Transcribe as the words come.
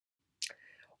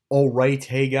Alright,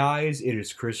 hey guys, it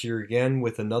is Chris here again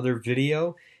with another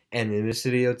video, and in this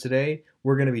video today,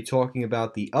 we're going to be talking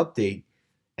about the update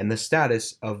and the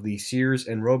status of the Sears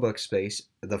and Roebuck space,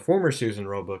 the former Sears and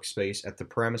Roebuck space at the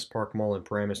Paramus Park Mall in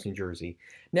Paramus, New Jersey.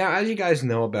 Now, as you guys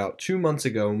know, about 2 months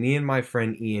ago, me and my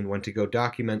friend Ian went to go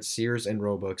document Sears and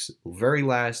Roebuck's very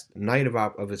last night of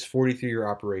its 43-year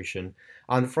operation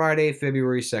on Friday,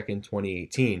 February 2nd,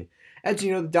 2018. As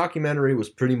you know, the documentary was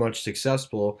pretty much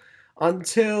successful,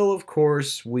 until, of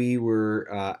course, we were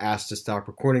asked to stop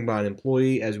recording by an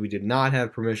employee as we did not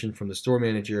have permission from the store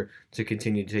manager to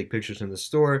continue to take pictures in the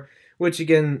store, which,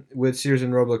 again, with Sears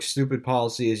and Roebuck's stupid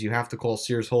policy is you have to call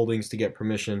Sears Holdings to get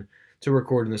permission to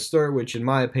record in the store, which, in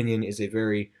my opinion, is a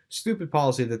very stupid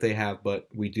policy that they have, but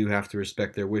we do have to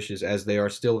respect their wishes as they are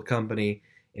still a company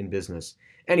in business.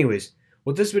 Anyways,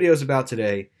 what this video is about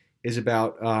today is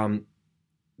about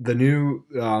the new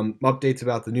updates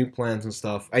about the new plans and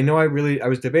stuff. I know I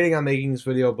was debating on making this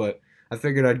video, but I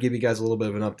figured I'd give you guys a little bit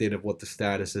of an update of what the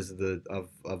status is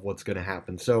of what's going to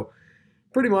happen. So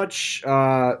pretty much,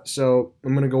 so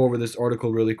I'm going to go over this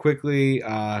article really quickly.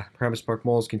 Paramus Park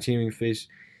Mall is continuing to face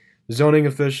zoning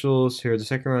officials. Here, the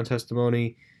second round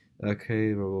testimony.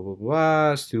 Okay, blah, blah, blah,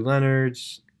 blah. Stu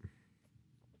Leonard's.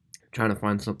 Trying to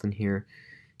find something here.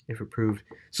 If approved.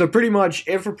 So pretty much,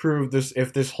 if approved,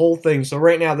 if this whole thing, so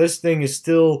right now this thing is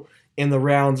still in the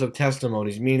rounds of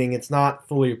testimonies, meaning it's not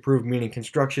fully approved, meaning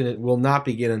construction it will not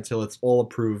begin until it's all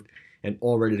approved and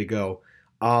all ready to go.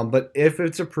 But if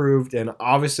it's approved, and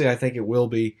obviously I think it will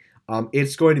be,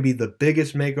 it's going to be the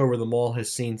biggest makeover the mall has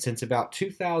seen since about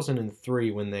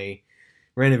 2003 when they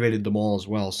renovated the mall as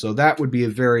well. So that would be a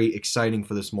very exciting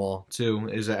for this mall too,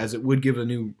 as it would give a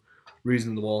new reason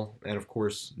to the mall and of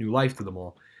course new life to the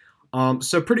mall.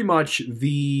 So pretty much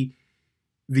the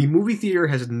movie theater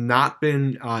has not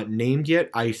been named yet.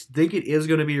 I think it is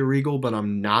going to be a Regal, but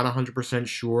I'm not 100%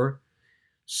 sure.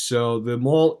 So the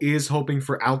mall is hoping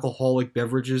for alcoholic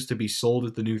beverages to be sold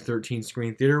at the new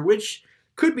 13-screen theater, which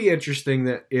could be interesting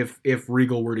that if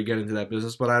Regal were to get into that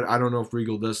business, but I don't know if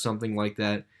Regal does something like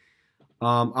that.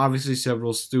 Obviously,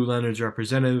 several Stu Leonard's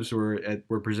representatives were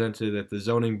presented at the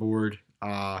zoning board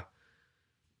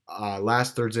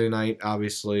last Thursday night.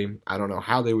 Obviously, I don't know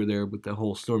how they were there with the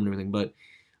whole storm and everything, but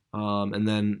and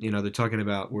then they're talking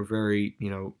about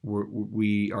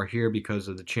we are here because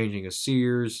of the changing of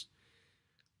Sears.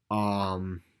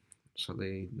 So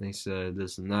they said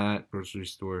this and that grocery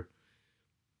store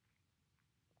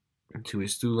to a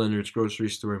Stu Leonard's grocery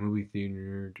store, movie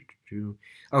theater.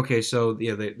 Okay, so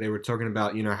yeah, they were talking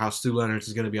about how Stu Leonard's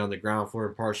is going to be on the ground floor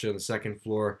and partially on the second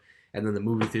floor, and then the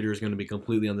movie theater is going to be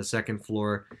completely on the second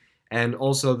floor. And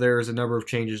also there's a number of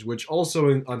changes, which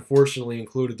also unfortunately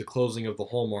included the closing of the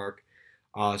Hallmark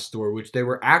store, which they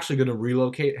were actually going to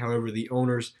relocate. However, the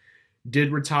owners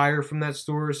did retire from that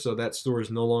store, so that store is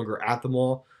no longer at the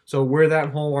mall. So where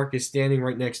that Hallmark is standing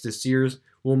right next to Sears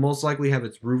will most likely have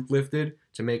its roof lifted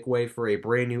to make way for a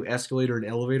brand new escalator and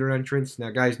elevator entrance. Now,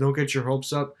 guys, don't get your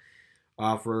hopes up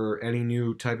for any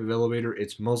new type of elevator.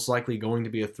 It's most likely going to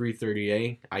be a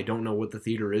 330A. I don't know what the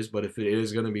theater is, but if it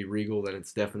is going to be Regal, then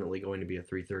it's definitely going to be a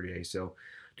 330A. So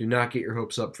do not get your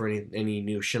hopes up for any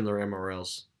new Schindler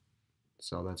MRLs.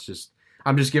 So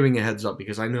I'm just giving a heads up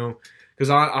because I know, because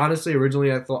honestly,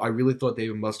 originally I really thought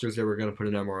Dave & Buster's they were going to put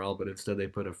an MRL, but instead they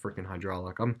put a freaking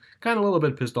hydraulic. I'm kind of a little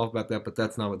bit pissed off about that, but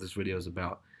that's not what this video is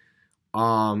about.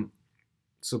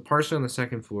 So partially on the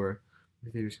second floor. The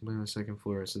theater's completely on the second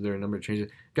floor, so there are a number of changes.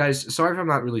 Guys, sorry if I'm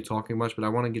not really talking much, but I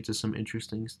want to get to some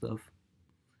interesting stuff.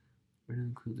 We're going to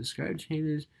include described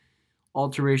changes,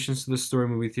 alterations to the store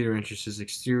movie theater entrances,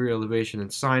 exterior elevation and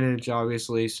signage,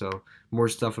 obviously, so more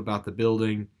stuff about the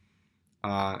building.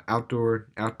 Outdoor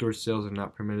sales are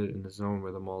not permitted in the zone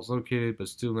where the mall is located, but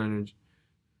Stu Leonard's.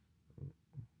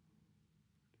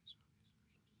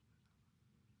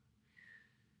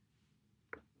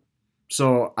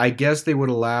 So I guess they would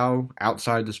allow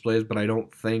outside displays, but I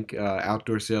don't think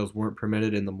outdoor sales weren't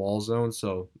permitted in the mall zone.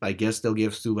 So I guess they'll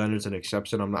give Stu Leonard's an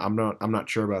exception. I'm not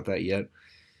sure about that yet.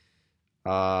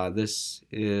 This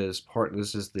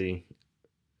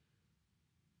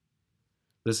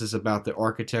is about the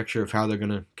architecture of how they're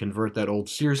gonna convert that old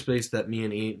Sears space that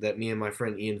me and my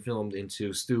friend Ian filmed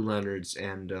into Stu Leonard's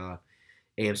and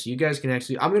AMC. You guys can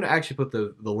actually, I'm going to actually put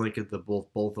the link at both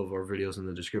of our videos in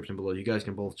the description below. You guys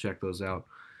can both check those out.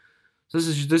 So this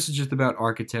is just about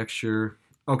architecture.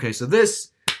 Okay, so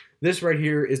this right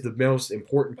here is the most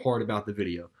important part about the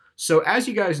video. So as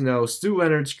you guys know, Stu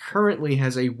Leonard's currently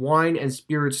has a wine and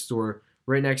spirits store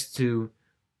right next to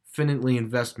Finitly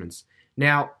Investments.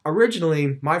 Now,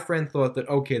 originally, my friend thought that,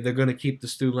 okay, they're going to keep the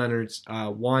Stu Leonard's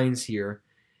wines here,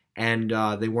 and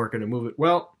they weren't going to move it.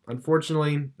 Well,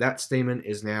 unfortunately, that statement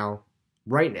is now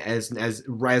as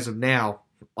of now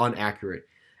inaccurate.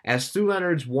 As Stu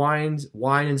Leonard's wine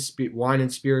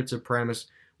and spirits of Paramus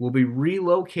will be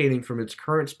relocating from its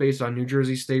current space on New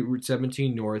Jersey State Route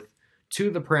 17 North to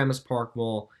the Paramus Park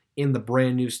Mall in the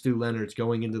brand new Stu Leonard's,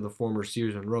 going into the former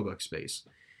Sears and Roebuck space.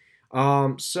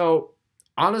 So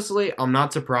honestly, I'm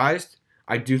not surprised.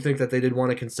 I do think that they did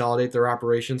want to consolidate their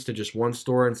operations to just one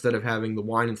store instead of having the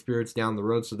wine and spirits down the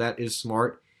road, so that is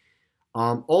smart.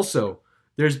 Also,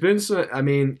 there's been some, I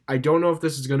mean, I don't know if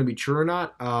this is going to be true or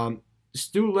not.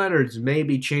 Stu Leonard's may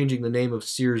be changing the name of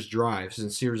Sears Drive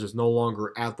since Sears is no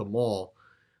longer at the mall.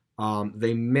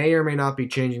 They may or may not be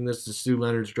changing this to Stu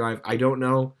Leonard's Drive. I don't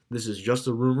know. This is just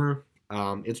a rumor.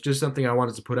 It's just something I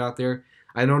wanted to put out there.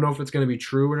 I don't know if it's going to be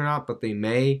true or not, but they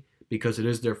may, because it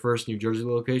is their first New Jersey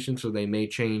location, so they may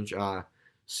change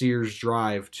Sears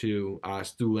Drive to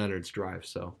Stu Leonard's Drive.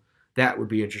 So that would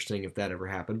be interesting if that ever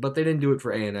happened. But they didn't do it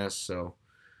for A&S, so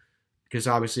because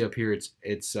obviously up here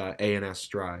it's A&S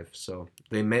Drive, so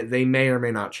they may or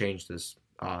may not change this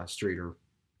street or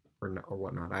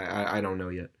whatnot. I don't know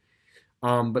yet.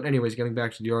 But anyways, getting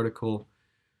back to the article.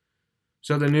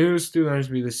 So the news Stu Leonard's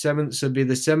will be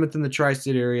the seventh in the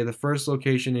tri-state area, the first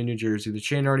location in New Jersey. The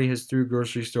chain already has 3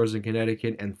 grocery stores in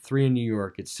Connecticut and 3 in New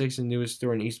York. Its 6th and newest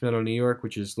store in East Meadow, New York,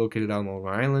 which is located on Long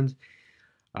Island.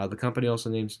 The company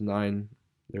also names 9.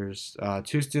 There's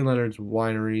 2 Stu Leonard's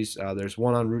wineries. There's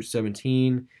one on Route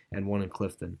 17 and one in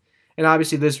Clifton. And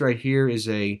obviously this right here is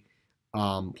a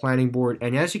planning board.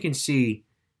 And as you can see,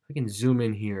 I can zoom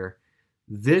in here.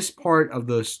 This part of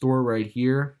the store right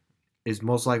here is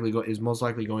most likely going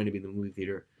to be the movie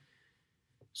theater.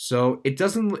 So it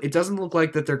doesn't look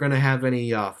like that they're going to have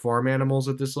any farm animals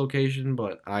at this location,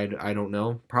 but I don't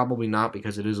know. Probably not,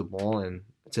 because it is a mall, and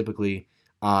typically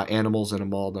animals and a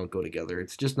mall don't go together.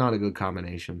 It's just not a good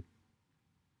combination.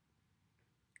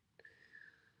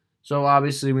 So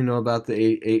obviously we know about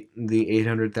the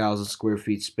 800,000 square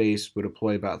feet space would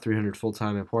employ about 300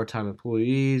 full-time and part-time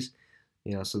employees.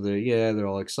 You know, so they're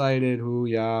all excited, hoo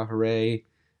yah, hooray.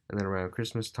 And then around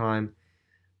Christmas time.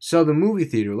 So the movie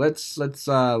theater. Let's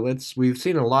we've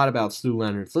seen a lot about Stu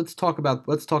Leonard's. Let's talk about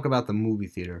the movie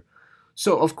theater.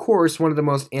 So of course, one of the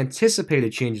most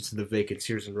anticipated changes to the vacant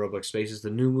Sears and Roebuck space is the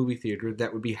new movie theater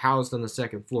that would be housed on the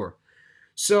 2nd floor.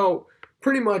 So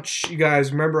pretty much, you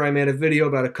guys remember I made a video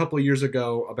about a couple years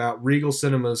ago about Regal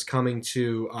Cinemas coming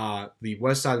to the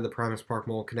west side of the Paramus Park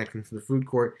Mall, connecting to the food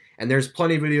court. And there's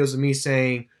plenty of videos of me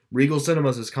saying Regal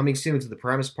Cinemas is coming soon to the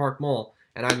Paramus Park Mall.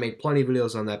 And I've made plenty of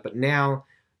videos on that. But now,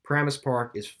 Paramus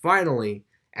Park is finally,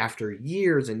 after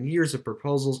years and years of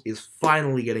proposals, is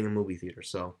finally getting a movie theater.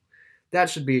 So that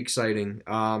should be exciting.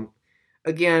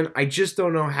 Again, I just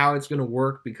don't know how it's going to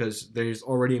work, because there's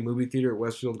already a movie theater at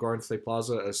Westfield Garden State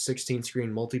Plaza, a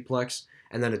 16-screen multiplex,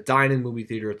 and then a dine-in movie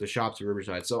theater at the Shops at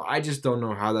Riverside. So I just don't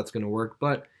know how that's going to work,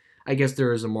 but I guess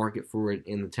there is a market for it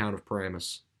in the town of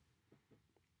Paramus.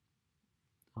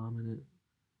 Dominant.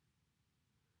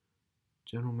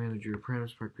 General Manager,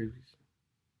 Paramus Park Previews.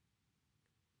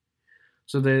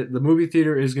 So the movie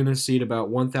theater is going to seat about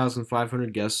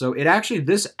 1,500 guests. So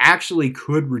this actually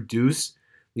could reduce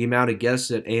the amount of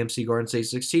guests at AMC Garden State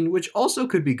 16, which also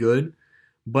could be good.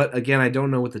 But again, I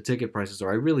don't know what the ticket prices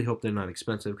are. I really hope they're not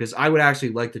expensive, because I would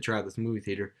actually like to try out this movie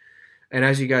theater. And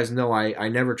as you guys know, I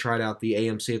never tried out the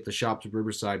AMC at the Shops at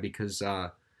Riverside, because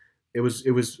it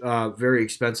was very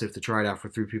expensive to try it out for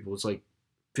 3 people. It's like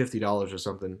 $50 or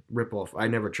something, ripoff. I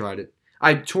never tried it.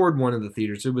 I toured one of the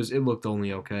theaters. It looked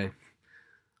only okay.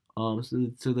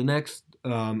 So the next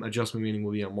adjustment meeting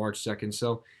will be on March 2nd.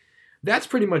 So that's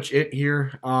pretty much it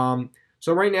here.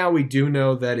 So right now we do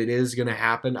know that it is going to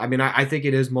happen. I mean, I think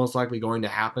it is most likely going to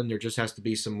happen. There just has to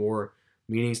be some more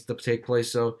meetings to take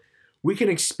place. So we can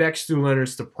expect Stu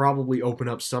Leonard's to probably open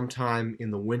up sometime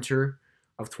in the winter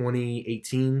of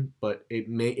 2018, but it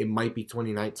might be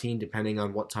 2019, depending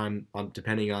on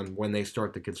depending on when they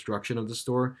start the construction of the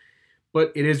store.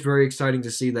 But it is very exciting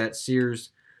to see that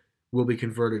Sears will be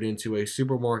converted into a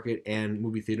supermarket and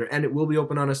movie theater, and it will be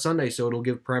open on a Sunday, so it'll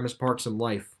give Paramus Park some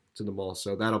life to the mall.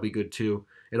 So that'll be good too.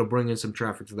 It'll bring in some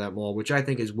traffic to that mall, which I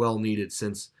think is well needed,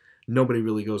 since nobody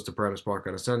really goes to Paramus Park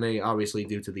on a Sunday, obviously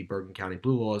due to the Bergen County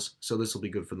Blue laws. So this will be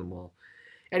good for the mall.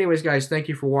 Anyways, guys, thank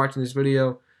you for watching this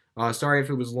video. Sorry if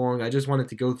it was long. I just wanted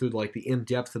to go through like the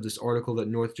in-depth of this article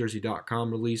that NorthJersey.com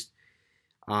released.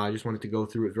 I just wanted to go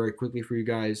through it very quickly for you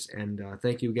guys, and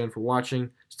thank you again for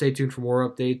watching. Stay tuned for more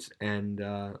updates and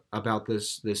about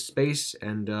this space,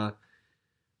 and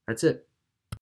that's it.